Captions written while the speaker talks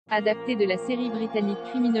Adapté de la série britannique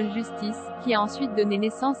Criminal Justice, qui a ensuite donné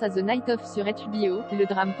naissance à The Night Of sur HBO, le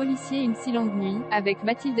drame policier Une si longue nuit, avec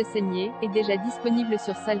Mathilde Seigner, est déjà disponible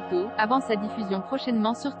sur Salto, avant sa diffusion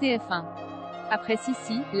prochainement sur TF1. Après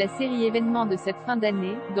Sissi, la série événement de cette fin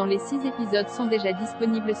d'année, dont les 6 épisodes sont déjà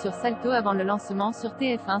disponibles sur Salto avant le lancement sur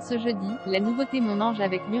TF1 ce jeudi, la nouveauté Mon Ange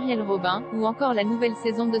avec Muriel Robin, ou encore la nouvelle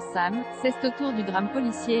saison de Sam, c'est autour du drame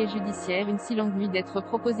policier et judiciaire Une si longue nuit d'être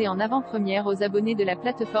proposée en avant-première aux abonnés de la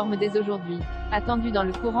plateforme dès aujourd'hui. Attendu dans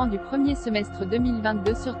le courant du premier semestre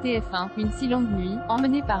 2022 sur TF1, Une si longue nuit,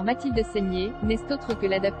 emmenée par Mathilde Seigner, n'est autre que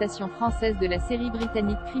l'adaptation française de la série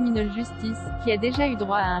britannique Criminal Justice, qui a déjà eu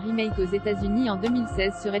droit à un remake aux États-Unis en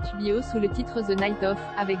 2016 sur HBO sous le titre The Night Of,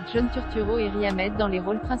 avec John Turturro et Riz Ahmed dans les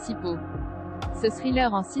rôles principaux. Ce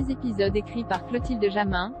thriller en 6 épisodes écrit par Clotilde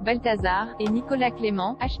Jamin, Balthazar, et Nicolas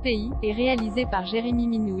Clément, HPI, et réalisé par Jérémy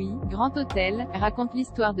Minoui, Grand Hôtel, raconte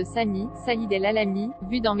l'histoire de Sami, Saïd El Alami,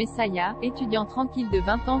 vu dans Messiah, étudiant tranquille de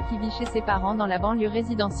 20 ans qui vit chez ses parents dans la banlieue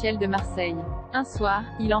résidentielle de Marseille. Un soir,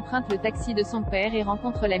 il emprunte le taxi de son père et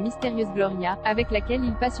rencontre la mystérieuse Gloria, avec laquelle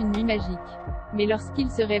il passe une nuit magique. Mais lorsqu'il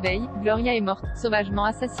se réveille, Gloria est morte, sauvagement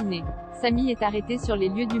assassinée. Sami est arrêté sur les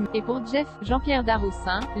lieux du meurtre. Et pour Jeff, Jean-Pierre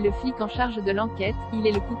Daroussin, le flic en charge de l'enquête, il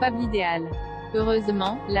est le coupable idéal.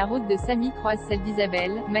 Heureusement, la route de Sami croise celle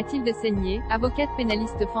d'Isabelle, Mathilde Seigner, avocate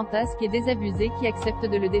pénaliste fantasque et désabusée qui accepte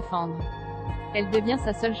de le défendre. Elle devient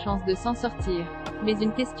sa seule chance de s'en sortir. Mais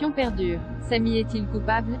une question perdure. Sami est-il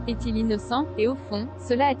coupable? Est-il innocent? Et au fond,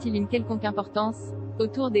 cela a-t-il une quelconque importance?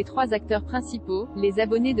 Autour des 3 acteurs principaux, les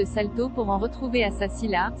abonnés de Salto pourront retrouver Assa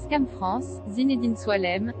Silla, Scam France, Zinedine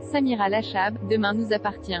Soilem, Samira Lachab, Demain nous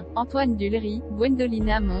appartient, Antoine Dullery, Gwendoline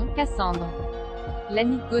Hamon, Cassandre,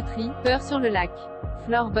 Lannick Gautry, Peur sur le lac,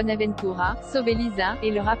 Flore Bonaventura, Sauvé Lisa, et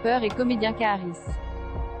le rappeur et comédien Kaharis.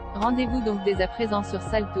 Rendez-vous donc dès à présent sur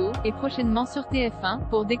Salto, et prochainement sur TF1,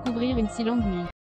 pour découvrir Une si longue nuit.